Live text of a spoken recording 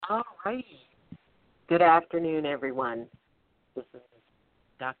All right. Good afternoon, everyone. This is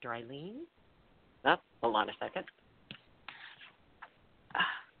Dr. Ayleen. Oh, hold on a second.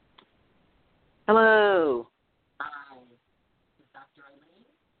 Hello. This is Dr. Ayleen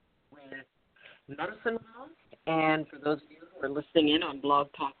with Medicine Law. And for those of you who are listening in on Blog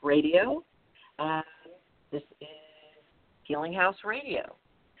Talk Radio, this is Healing House Radio.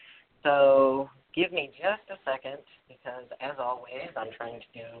 So give me just a second because, as always, I'm trying to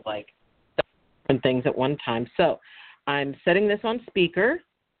do, different things at one time. So I'm setting this on speaker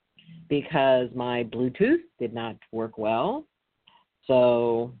because my Bluetooth did not work well.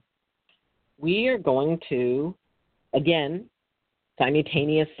 So we are going to, again,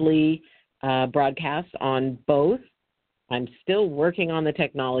 simultaneously broadcast on both. I'm still working on the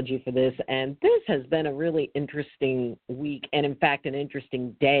technology for this, and this has been a really interesting week and, in fact, an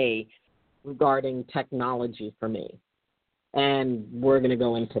interesting day regarding technology for me. And we're going to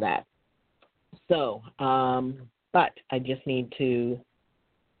go into that. So, but I just need to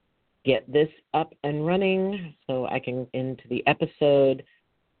get this up and running so I can into the episode.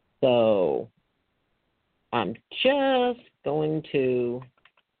 So I'm just going to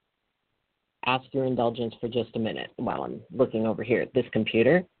ask your indulgence for just a minute while I'm looking over here at this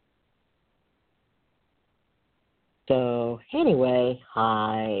computer. So anyway,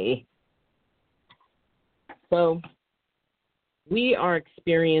 hi. So we are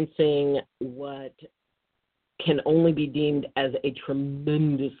experiencing what can only be deemed as a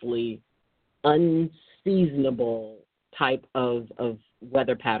tremendously unseasonable type of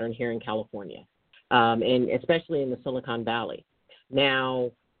weather pattern here in California, and especially in the Silicon Valley.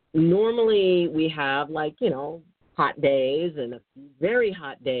 Now, normally we have hot days and a few very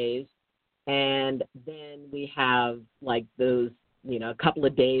hot days, and then we have those, a couple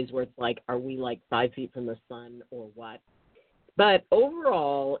of days where it's are we 5 feet from the sun or what? But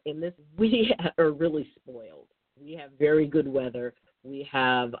overall, in this, we are really spoiled. We have very good weather. We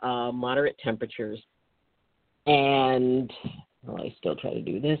have moderate temperatures. And, I still try to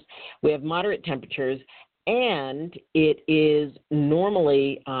do this. We have moderate temperatures, and it is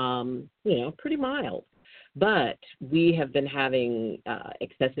normally, pretty mild. But we have been having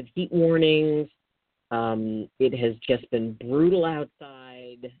excessive heat warnings. It has just been brutal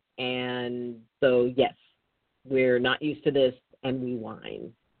outside. And so, yes, we're not used to this, and we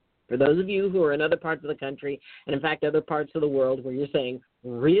whine. For those of you who are in other parts of the country, and in fact other parts of the world where you're saying,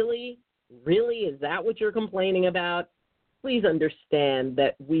 really? Really? Is that what you're complaining about? Please understand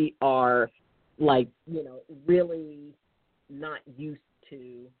that we are, really not used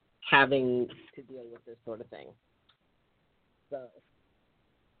to having to deal with this sort of thing. So,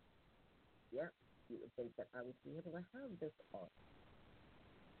 yeah, you would think that I would be able to have this on.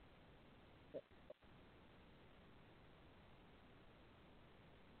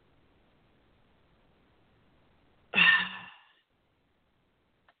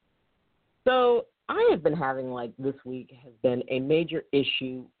 So I have been having, this week has been a major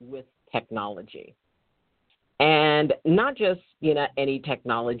issue with technology. And not just, any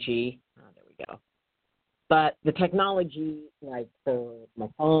technology, there we go, but the technology, for my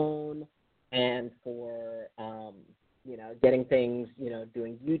phone and for, getting things,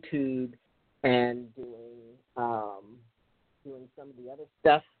 doing YouTube and doing some of the other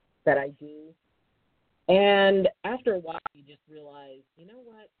stuff that I do. And after a while, you just realize, you know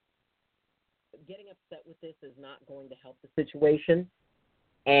what? Getting upset with this is not going to help the situation.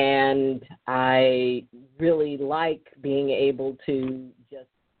 And I really like being able to just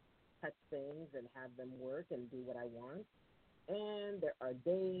touch things and have them work and do what I want. And there are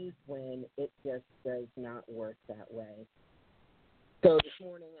days when it just does not work that way. So this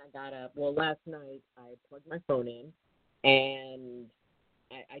morning I got up. Well, last night I plugged my phone in, and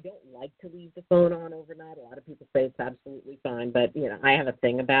I don't like to leave the phone on overnight. A lot of people say it's absolutely fine, but, I have a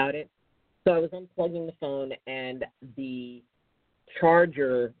thing about it. So I was unplugging the phone, and the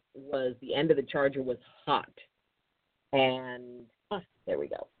end of the charger was hot. And, there we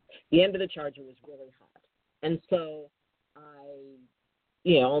go. The end of the charger was really hot. And so I,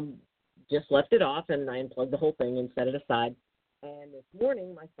 just left it off, and I unplugged the whole thing and set it aside. And this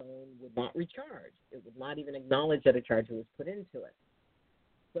morning, my phone would not recharge. It would not even acknowledge that a charger was put into it.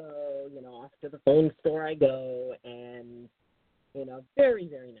 So, off to the phone store I go, and, very,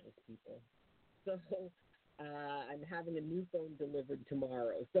 very nice people. So I'm having a new phone delivered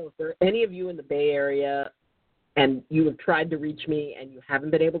tomorrow. So for any of you in the Bay Area and you have tried to reach me and you haven't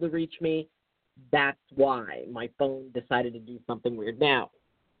been able to reach me, that's why my phone decided to do something weird. Now,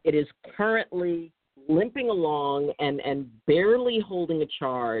 it is currently limping along and barely holding a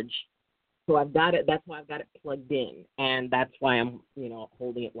charge So I've got it. That's why I've got it plugged in, and that's why I'm,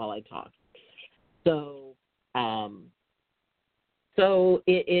 holding it while I talk. So,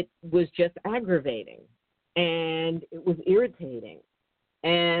 it was just aggravating, and it was irritating,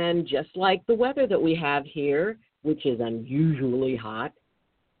 and just like the weather that we have here, which is unusually hot,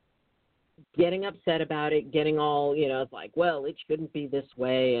 getting upset about it, getting all, it's like, well, it shouldn't be this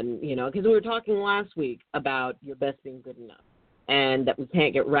way, and because we were talking last week about your best being good enough, and that we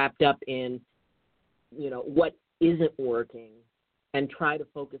can't get wrapped up in, what isn't working, and try to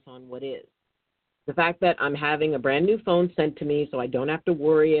focus on what is. The fact that I'm having a brand new phone sent to me so I don't have to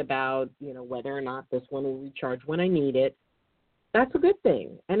worry about, whether or not this one will recharge when I need it, that's a good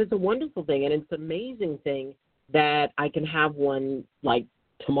thing. And it's a wonderful thing. And it's an amazing thing that I can have one like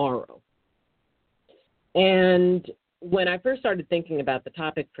tomorrow. And when I first started thinking about the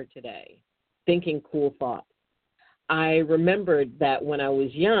topic for today, thinking cool thoughts, I remembered that when I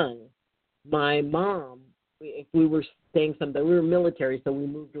was young, my mom, if we were staying somewhere, we were military, so we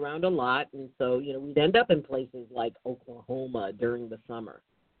moved around a lot, and so, we'd end up in places like Oklahoma during the summer.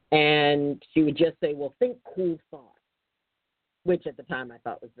 And she would just say, well, think cool thoughts, which at the time I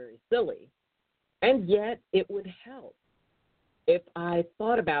thought was very silly. And yet it would help if I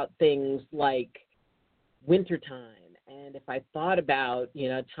thought about things like wintertime, and if I thought about,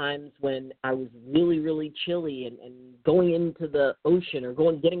 times when I was really, really chilly and going into the ocean or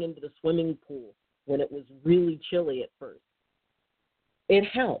getting into the swimming pool when it was really chilly at first. It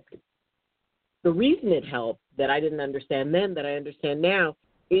helped. The reason it helped that I didn't understand then that I understand now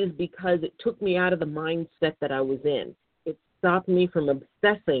is because it took me out of the mindset that I was in. It stopped me from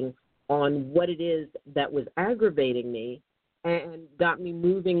obsessing on what it is that was aggravating me and got me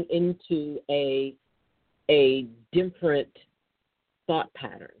moving into a different thought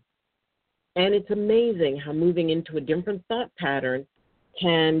pattern. And it's amazing how moving into a different thought pattern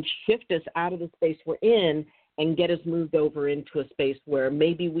can shift us out of the space we're in and get us moved over into a space where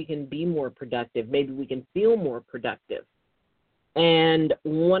maybe we can be more productive, maybe we can feel more productive. And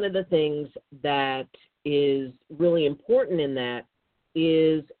one of the things that is really important in that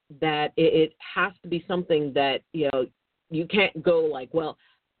is that it has to be something that, you can't go like, well,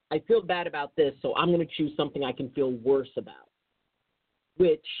 I feel bad about this, so I'm going to choose something I can feel worse about,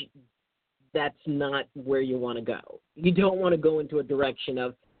 which that's not where you want to go. You don't want to go into a direction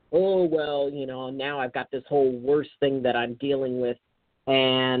of, oh, well, now I've got this whole worse thing that I'm dealing with,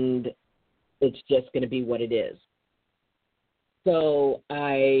 and it's just going to be what it is. So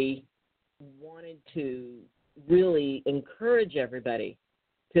I wanted to really encourage everybody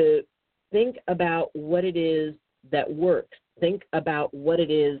to think about what it is that works. Think about what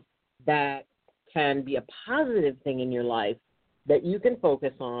it is that can be a positive thing in your life that you can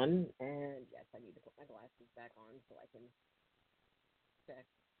focus on. And yes, I need to put my glasses back on so I can check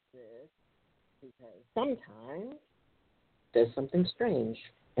this, because sometimes there's something strange.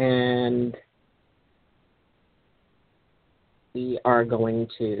 And we are going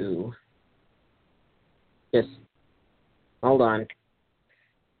to just hold on.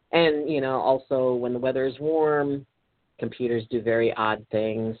 And, also when the weather is warm, computers do very odd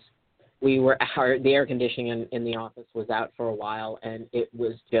things. The air conditioning in the office was out for a while, and it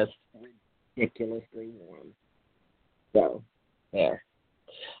was just ridiculously warm. So, there.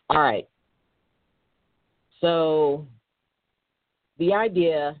 All right. So, the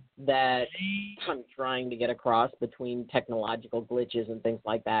idea that I'm trying to get across between technological glitches and things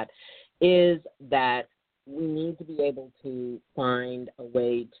like that is that we need to be able to find a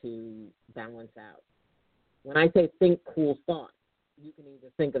way to balance out. When I say think cool thoughts, you can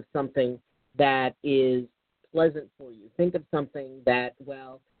either think of something that is pleasant for you. Think of something that,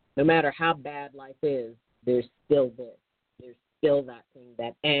 well, no matter how bad life is, there's still this. There's still that thing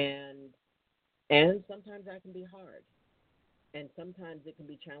that, and sometimes that can be hard. And sometimes it can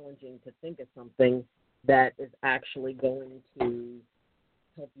be challenging to think of something that is actually going to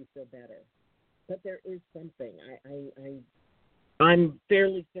help you feel better. But there is something. I'm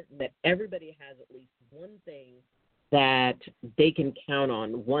fairly certain that everybody has at least one thing that they can count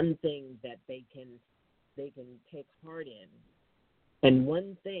on, one thing that they can take heart in, and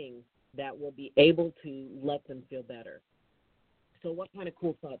one thing that will be able to let them feel better. So what kind of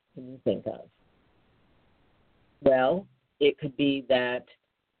cool thoughts can you think of? Well, it could be that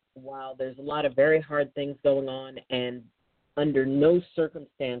while there's a lot of very hard things going on, and under no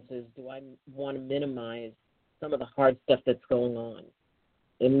circumstances do I want to minimize some of the hard stuff that's going on.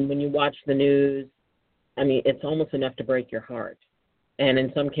 And when you watch the news, I mean, it's almost enough to break your heart. And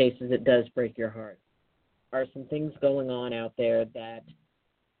in some cases, it does break your heart. Are some things going on out there that,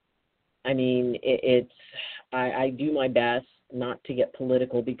 I mean, I do my best not to get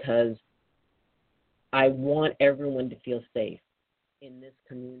political, because I want everyone to feel safe in this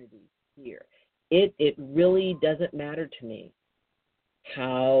community here. It really doesn't matter to me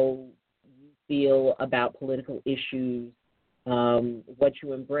how you feel about political issues, what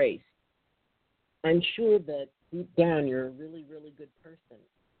you embrace. I'm sure that deep down you're a really, really good person.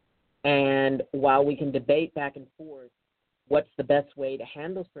 And while we can debate back and forth what's the best way to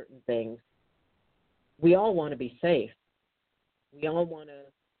handle certain things, we all want to be safe. We all want to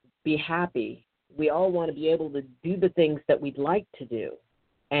be happy. We all want to be able to do the things that we'd like to do.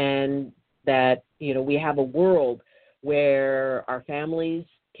 And that, we have a world where our families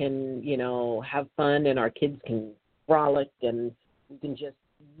can, have fun and our kids can frolic and we can just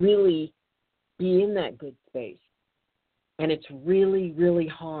really be in that good space. And it's really, really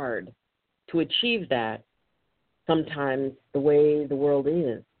hard to achieve that sometimes the way the world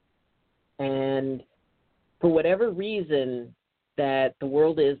is. And for whatever reason that the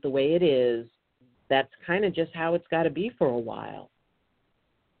world is the way it is, that's kind of just how it's got to be for a while.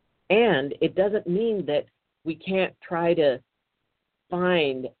 And it doesn't mean that we can't try to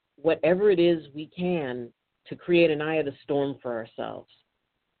find whatever it is we can to create an eye of the storm for ourselves,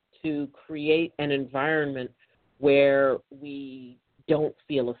 to create an environment where we don't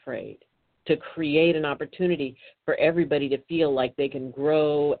feel afraid, to create an opportunity for everybody to feel like they can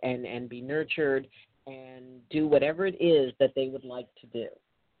grow and be nurtured and do whatever it is that they would like to do.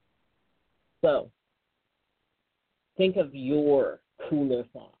 So, think of your cooler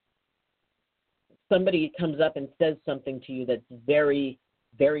thoughts. Somebody comes up and says something to you that's very,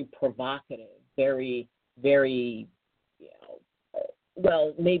 very provocative, very, very,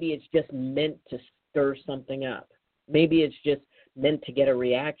 well, maybe it's just meant to stir something up. Maybe it's just meant to get a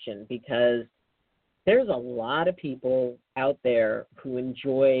reaction, because there's a lot of people out there who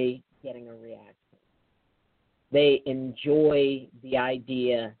enjoy getting a reaction. They enjoy the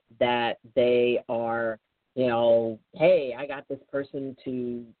idea that they are, hey, I got this person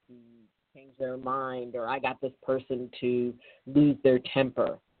to change their mind, or I got this person to lose their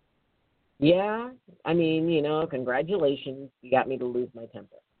temper. Yeah, I mean, congratulations, you got me to lose my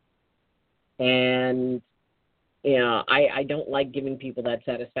temper. And, I don't like giving people that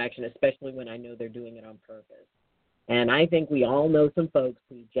satisfaction, especially when I know they're doing it on purpose. And I think we all know some folks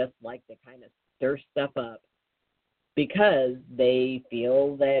who just like to kind of stir stuff up because they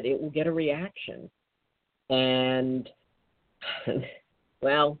feel that it will get a reaction. And,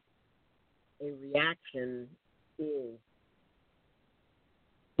 well, a reaction is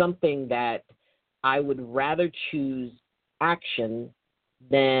something that I would rather choose action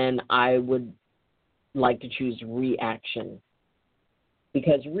than I would like to choose reaction.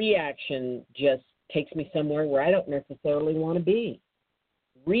 Because reaction just takes me somewhere where I don't necessarily want to be.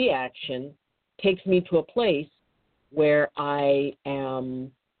 Reaction takes me to a place where I am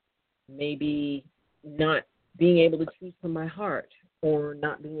maybe not being able to choose from my heart, or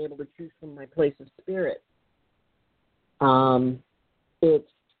not being able to choose from my place of spirit.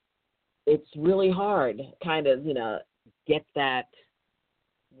 It's really hard kind of, get that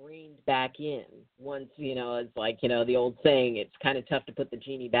reined back in. Once, it's like, the old saying, it's kind of tough to put the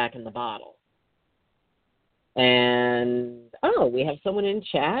genie back in the bottle. And, we have someone in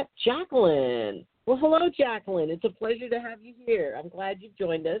chat, Jacqueline. Well, hello, Jacqueline. It's a pleasure to have you here. I'm glad you've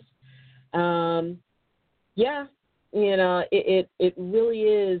joined us. Yeah, it really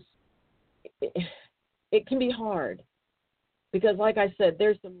is, it can be hard. Because like I said,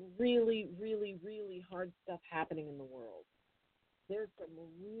 there's some really, really, really hard stuff happening in the world. There's some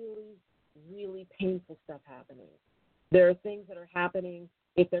really, really painful stuff happening. There are things that are happening.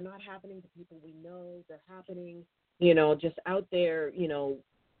 If they're not happening to people we know, they're happening, just out there, in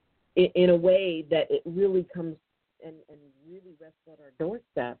a way that it really comes and really rests at our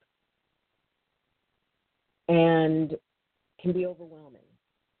doorstep and can be overwhelming.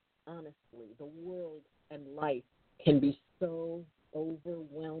 Honestly, the world and life can be so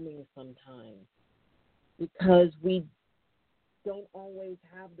overwhelming sometimes because we don't always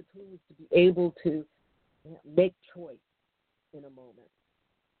have the tools to be able to make choice in a moment.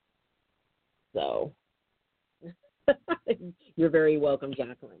 So, you're very welcome,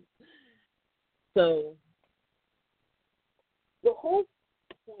 Jacqueline. So, the whole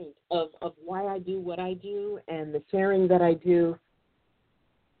point of why I do what I do and the sharing that I do,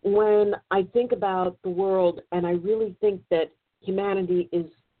 when I think about the world, and I really think that humanity is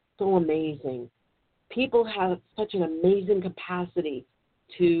so amazing. People have such an amazing capacity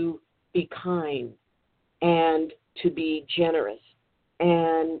to be kind and to be generous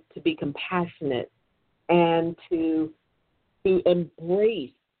and to be compassionate and to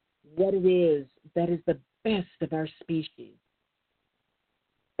embrace what it is that is the best of our species.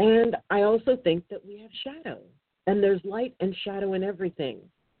 And I also think that we have shadow, and there's light and shadow in everything.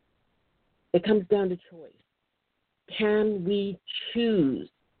 It comes down to choice. Can we choose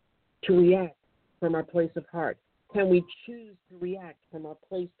to react from our place of heart? Can we choose to react from our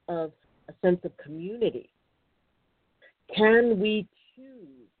place of a sense of community? Can we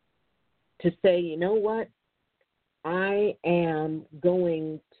choose to say, you know what, I am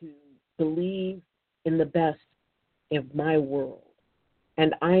going to believe in the best of my world,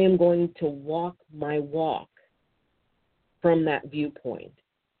 and I am going to walk my walk from that viewpoint.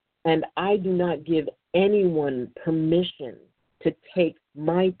 And I do not give anyone permission to take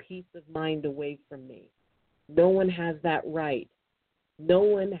my peace of mind away from me. No one has that right. No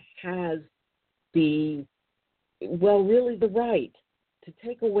one has the right to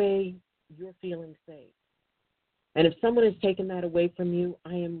take away your feeling safe. And if someone has taken that away from you,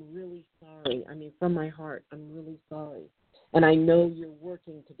 I am really sorry. I mean, from my heart, I'm really sorry. And I know you're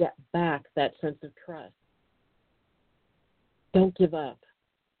working to get back that sense of trust. Don't give up.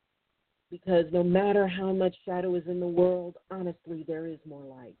 Because no matter how much shadow is in the world, honestly, there is more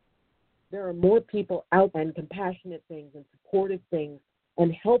light. There are more people out and compassionate things and supportive things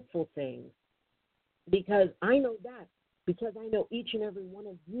and helpful things. Because I know that. Because I know each and every one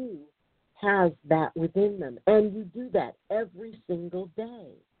of you has that within them. And you do that every single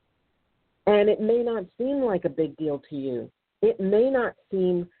day. And it may not seem like a big deal to you. It may not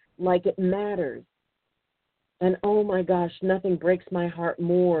seem like it matters. And oh my gosh, nothing breaks my heart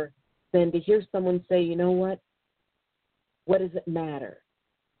more than to hear someone say, you know what does it matter?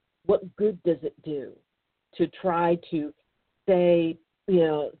 What good does it do to try to stay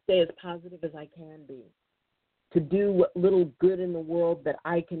as positive as I can be, to do what little good in the world that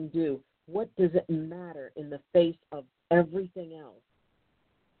I can do? What does it matter in the face of everything else?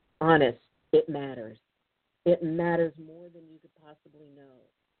 Honest, it matters. It matters more than you could possibly know.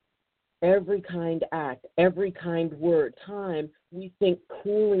 Every kind act, every kind word, time, we think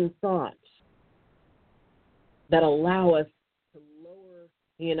cooling thoughts that allow us to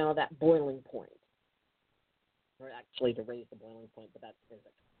lower, that boiling point. Or actually to raise the boiling point, but that's physics.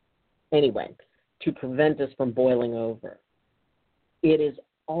 Anyway, to prevent us from boiling over. It is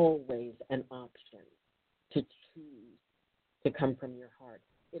always an option to choose to come from your heart.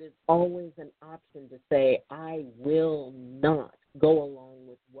 It is always an option to say, I will not go along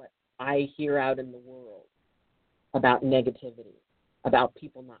with what I hear out in the world about negativity, about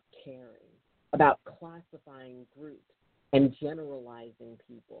people not caring, about classifying groups and generalizing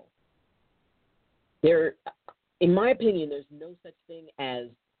people. In my opinion, there's no such thing as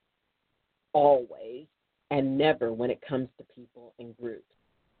always and never when it comes to people and groups.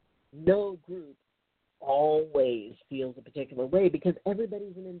 No group always feels a particular way because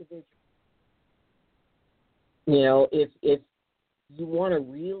everybody's an individual. If you want to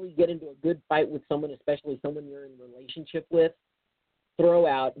really get into a good fight with someone, especially someone you're in a relationship with, throw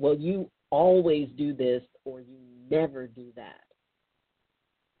out, well, you always do this or you never do that.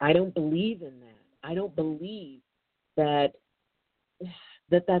 I don't believe in that. I don't believe that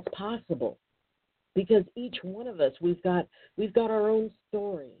that's possible because each one of us, we've got our own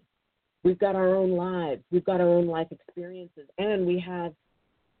story. We've got our own lives. We've got our own life experiences. And we have,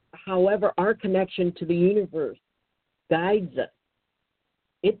 however, our connection to the universe guides us.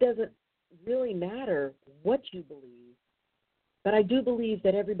 It doesn't really matter what you believe, but I do believe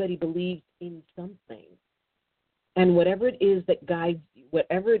that everybody believes in something. And whatever it is that guides you,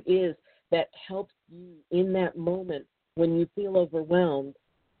 whatever it is that helps you in that moment when you feel overwhelmed,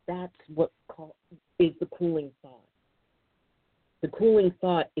 that's what is the cooling thought. The cooling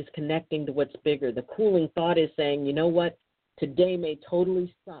thought is connecting to what's bigger. The cooling thought is saying, you know what, today may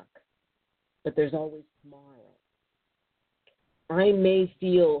totally suck, but there's always tomorrow. I may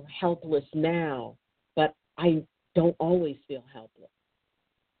feel helpless now, but I don't always feel helpless.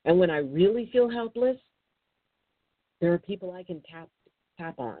 And when I really feel helpless, there are people I can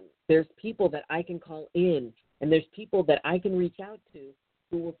tap on. There's people that I can call in, and there's people that I can reach out to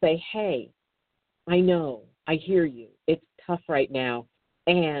who will say, hey, I know, I hear you. It's tough right now,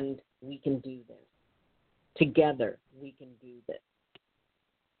 and we can do this. Together, we can do this.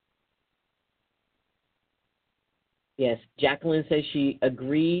 Yes, Jacqueline says she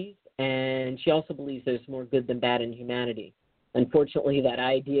agrees, and she also believes there's more good than bad in humanity. Unfortunately, that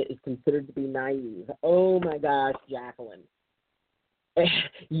idea is considered to be naive. Oh, my gosh, Jacqueline.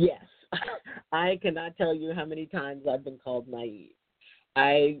 Yes, I cannot tell you how many times I've been called naive.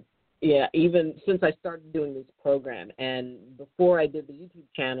 Even since I started doing this program, and before I did the YouTube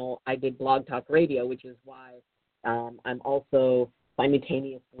channel, I did Blog Talk Radio, which is why I'm also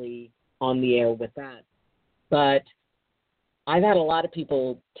simultaneously on the air with that. But I've had a lot of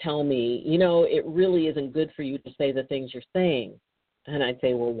people tell me, it really isn't good for you to say the things you're saying. And I'd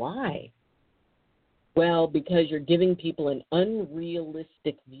say, well, why? Well, because you're giving people an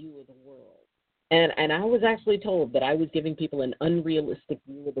unrealistic view of the world. And I was actually told that I was giving people an unrealistic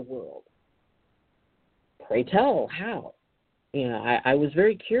view of the world. Pray tell, how? I was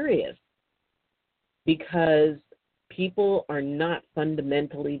very curious, because people are not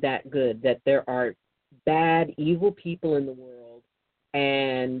fundamentally that good, that there are bad, evil people in the world,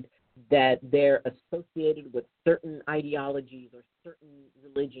 and that they're associated with certain ideologies or certain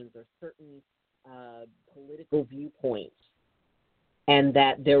religions or certain political viewpoints, and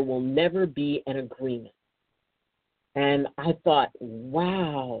that there will never be an agreement. And I thought,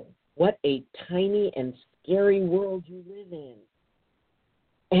 wow, what a tiny and scary world you live in.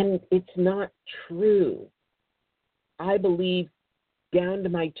 And it's not true. I believe down to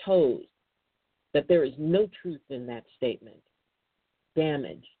my toes that there is no truth in that statement.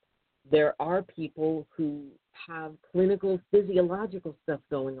 Damaged. There are people who have clinical, physiological stuff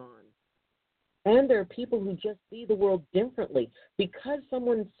going on. And there are people who just see the world differently. Because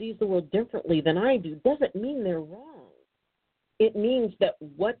someone sees the world differently than I do doesn't mean they're wrong. It means that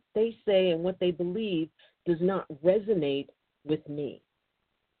what they say and what they believe does not resonate with me.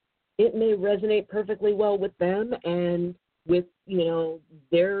 It may resonate perfectly well with them and with,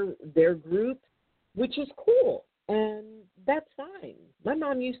 their group, which is cool. And that's fine. My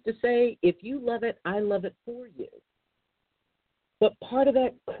mom used to say, if you love it, I love it for you. But part of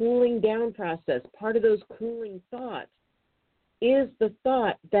that cooling down process, part of those cooling thoughts, is the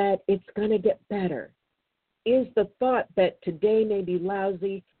thought that it's going to get better, is the thought that today may be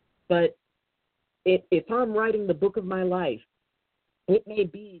lousy, but if I'm writing the book of my life, it may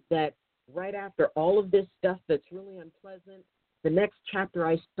be that right after all of this stuff that's really unpleasant, the next chapter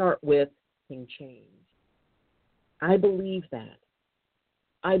I start with can change. I believe that.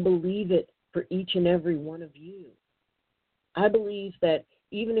 I believe it for each and every one of you. I believe that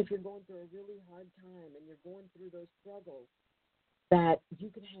even if you're going through a really hard time and you're going through those struggles, that you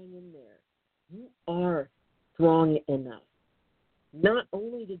can hang in there. You are strong enough, not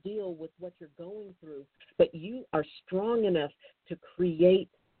only to deal with what you're going through, but you are strong enough to create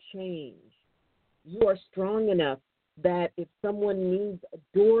change. You are strong enough that if someone needs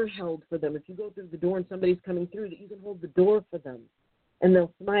a door held for them, if you go through the door and somebody's coming through, that you can hold the door for them and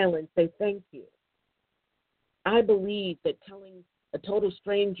they'll smile and say thank you. I believe that telling a total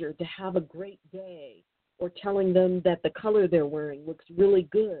stranger to have a great day, or telling them that the color they're wearing looks really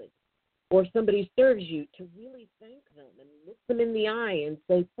good, or if somebody serves you, to really thank them and look them in the eye and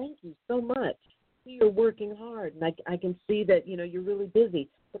say thank you so much. See, you're working hard, and I can see that you're really busy,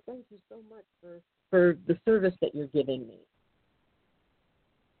 but thank you so much for the service that you're giving me.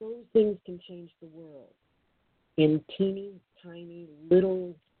 Those things can change the world in teeny, tiny,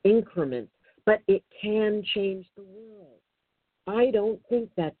 little increments, but it can change the world. I don't think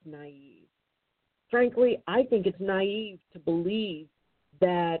that's naive. Frankly, I think it's naive to believe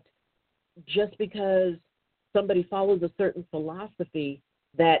that just because somebody follows a certain philosophy,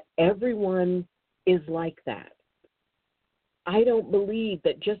 that everyone is like that. I don't believe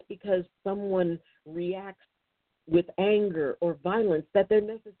that just because someone reacts with anger or violence, that they're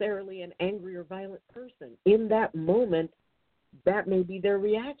necessarily an angry or violent person. In that moment, that may be their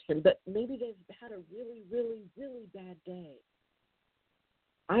reaction, but maybe they've had a really, really, really bad day.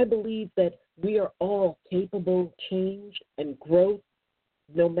 I believe that we are all capable of change and growth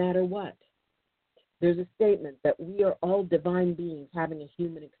no matter what. There's a statement that we are all divine beings having a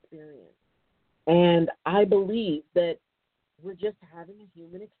human experience. And I believe that we're just having a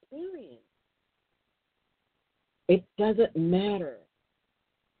human experience. It doesn't matter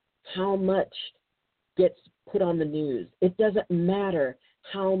how much gets put on the news. It doesn't matter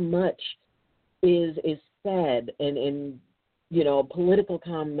how much is said in political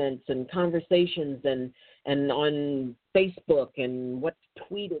comments and conversations and on Facebook and what's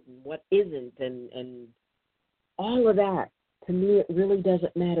tweeted and what isn't and all of that. To me, it really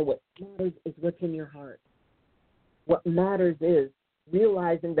doesn't matter. What matters is what's in your heart. What matters is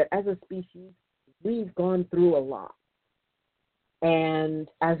realizing that as a species, we've gone through a lot. And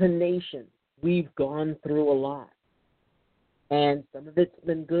as a nation, we've gone through a lot. And some of it's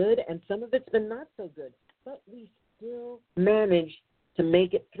been good and some of it's been not so good. But we still managed to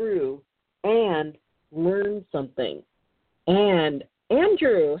make it through and learn something. And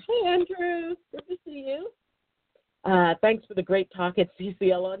Andrew, hey Andrew, good to see you. Thanks for the great talk at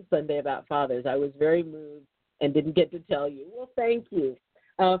CCL on Sunday about fathers. I was very moved and didn't get to tell you. Well, thank you.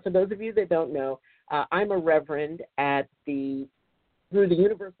 For those of you that don't know, I'm a reverend through the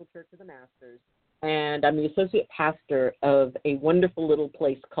Universal Church of the Masters, and I'm the associate pastor of a wonderful little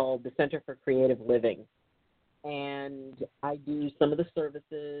place called the Center for Creative Living. And I do some of the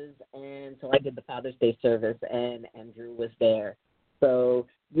services, and so I did the Father's Day service, and Andrew was there. So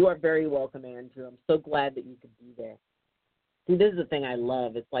you are very welcome, Andrew. I'm so glad that you could be there. See, this is the thing I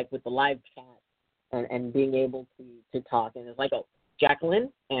love. It's like with the live chat and being able to talk, and it's like, oh,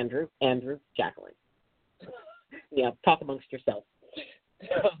 Jacqueline, Andrew, Jacqueline. Talk amongst yourselves.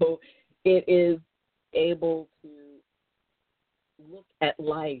 So it is able to look at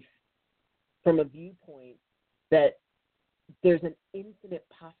life from a viewpoint that there's an infinite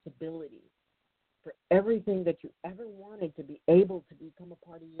possibility for everything that you ever wanted to be able to become a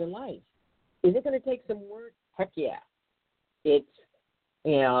part of your life. Is it going to take some work? Heck yeah. It's,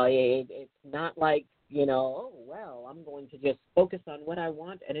 it's not like, oh, well, I'm going to just focus on what I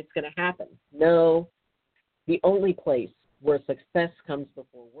want and it's going to happen. No, the only place where success comes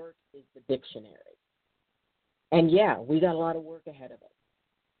before work is the dictionary. And yeah, we got a lot of work ahead of us.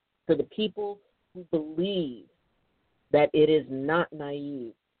 For the people who believe that it is not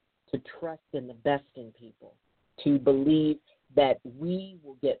naive to trust in the best in people, to believe that we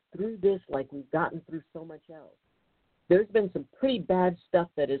will get through this like we've gotten through so much else. There's been some pretty bad stuff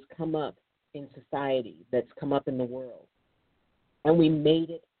that has come up in society, that's come up in the world, and we made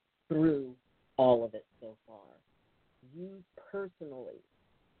it through all of it so far. You personally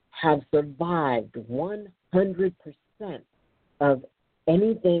have survived 100% of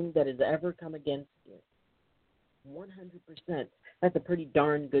anything that has ever come against you. 100%. That's a pretty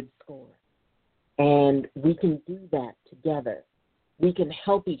darn good score. And we can do that together. We can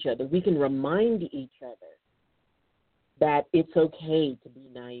help each other. We can remind each other that it's okay to be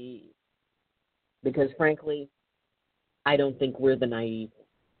naive. Because, frankly, I don't think we're the naive.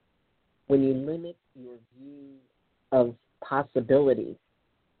 When you limit your view of possibility,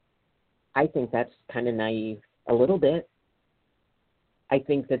 I think that's kind of naive a little bit. I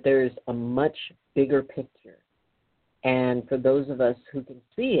think that there's a much bigger picture. And for those of us who can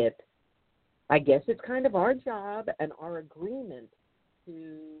see it, I guess it's kind of our job and our agreement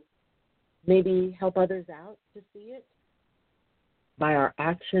to maybe help others out to see it by our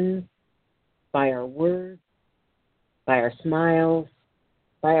actions, by our words, by our smiles,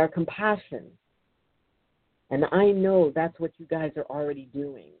 by our compassion. And I know that's what you guys are already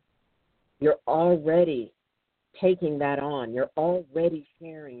doing. You're already taking that on. You're already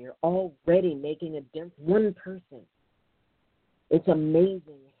sharing. You're already making a difference. One person. It's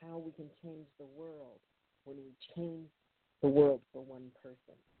amazing how we can change the world when we change the world for one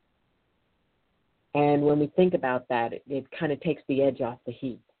person. And when we think about that, it kind of takes the edge off the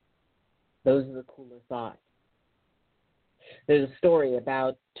heat. Those are the cooler thoughts. There's a story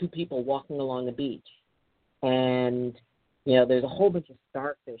about two people walking along a beach, and, there's a whole bunch of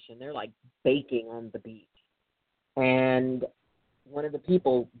starfish, and they're, like, baking on the beach. And one of the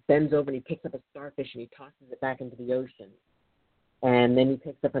people bends over and he picks up a starfish and he tosses it back into the ocean. And then he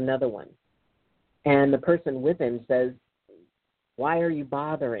picks up another one. And the person with him says, why are you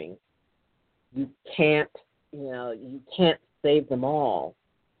bothering? You can't save them all.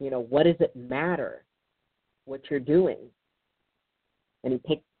 What does it matter what you're doing? And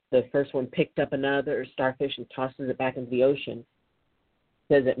the first one picked up another starfish and tosses it back into the ocean.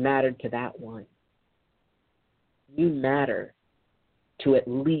 Says it mattered to that one. You matter to at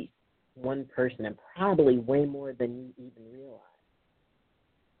least one person, and probably way more than you even realize.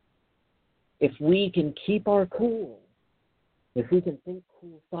 If we can keep our cool, if we can think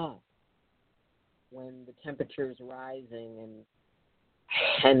cool thoughts when the temperature is rising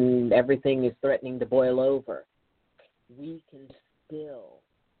and everything is threatening to boil over, we can still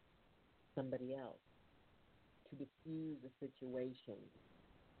somebody else to diffuse the situation,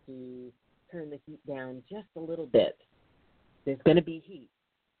 to turn the heat down just a little bit. There's going to be heat,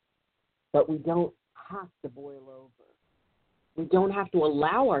 but we don't have to boil over. We don't have to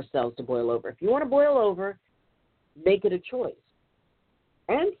allow ourselves to boil over. If you want to boil over, make it a choice.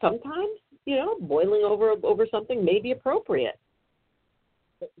 And sometimes, boiling over something may be appropriate.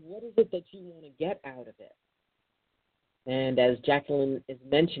 But what is it that you want to get out of it? And as Jacqueline is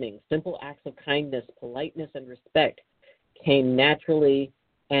mentioning, simple acts of kindness, politeness, and respect came naturally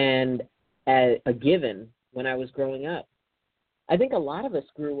and as a given when I was growing up. I think a lot of us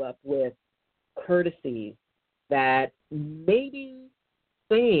grew up with courtesies that maybe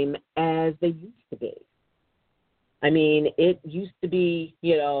same as they used to be. I mean, it used to be,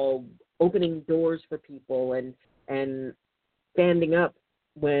 opening doors for people and standing up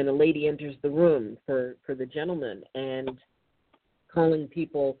when a lady enters the room for the gentleman, and calling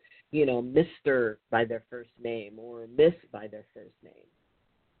people, Mr. by their first name or Miss by their first name.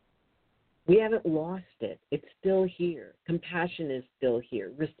 We haven't lost it. It's still here. Compassion is still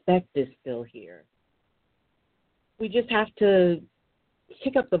here. Respect is still here. We just have to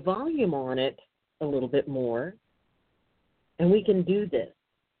kick up the volume on it a little bit more, and we can do this.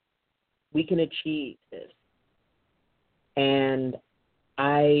 We can achieve this. And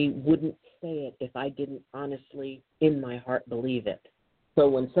I wouldn't say it if I didn't honestly, in my heart, believe it. So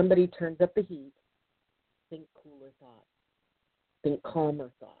when somebody turns up the heat, think cooler thoughts. Think calmer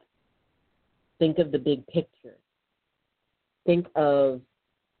thoughts. Think of the big picture. Think of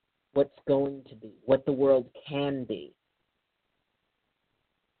what's going to be, what the world can be.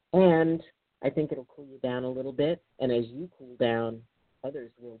 And I think it'll cool you down a little bit. And as you cool down,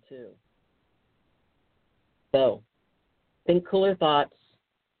 others will too. So think cooler thoughts.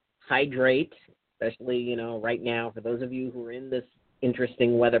 Hydrate, especially, right now, for those of you who are in this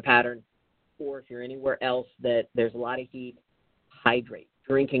interesting weather pattern, or if you're anywhere else that there's a lot of heat, hydrate,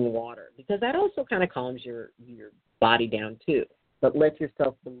 drinking water, because that also kind of calms your body down too. But let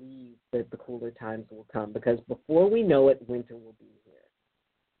yourself believe that the cooler times will come, because before we know it, winter will be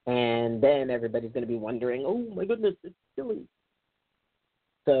here. And then everybody's going to be wondering, oh my goodness, it's chilly.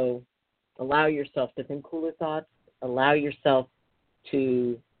 So allow yourself to think cooler thoughts. Allow yourself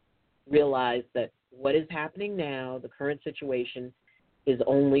to realize that what is happening now, the current situation, is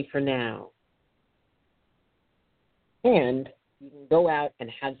only for now. And you can go out and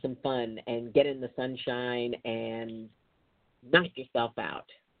have some fun and get in the sunshine and knock yourself out.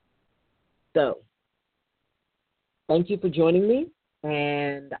 So, thank you for joining me,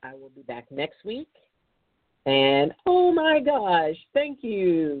 and I will be back next week. And, oh my gosh, thank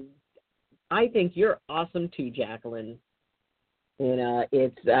you. I think you're awesome too, Jacqueline.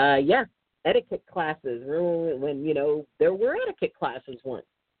 It's etiquette classes. When, there were etiquette classes once.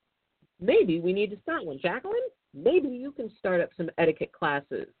 Maybe we need to start one. Jacqueline, maybe you can start up some etiquette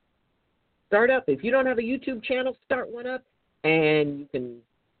classes. Start up. If you don't have a YouTube channel, start one up, and you can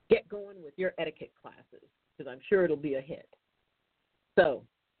get going with your etiquette classes, because I'm sure it'll be a hit. So,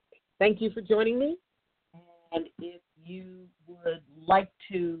 thank you for joining me. And if you would like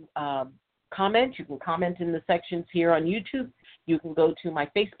to comment, you can comment in the sections here on YouTube. You can go to my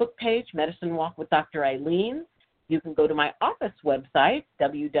Facebook page, Medicine Walk with Dr. Ayleen. You can go to my office website,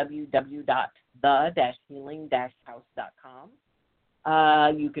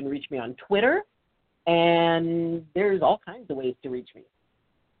 www.the-healing-house.com. You can reach me on Twitter, and there's all kinds of ways to reach me.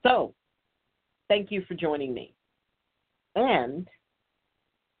 So, thank you for joining me. And,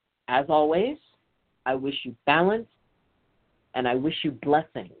 as always, I wish you balance, and I wish you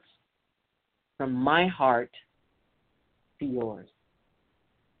blessings from my heart to yours.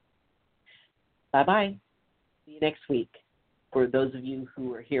 Bye-bye. See you next week for those of you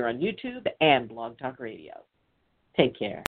who are here on YouTube and Blog Talk Radio. Take care.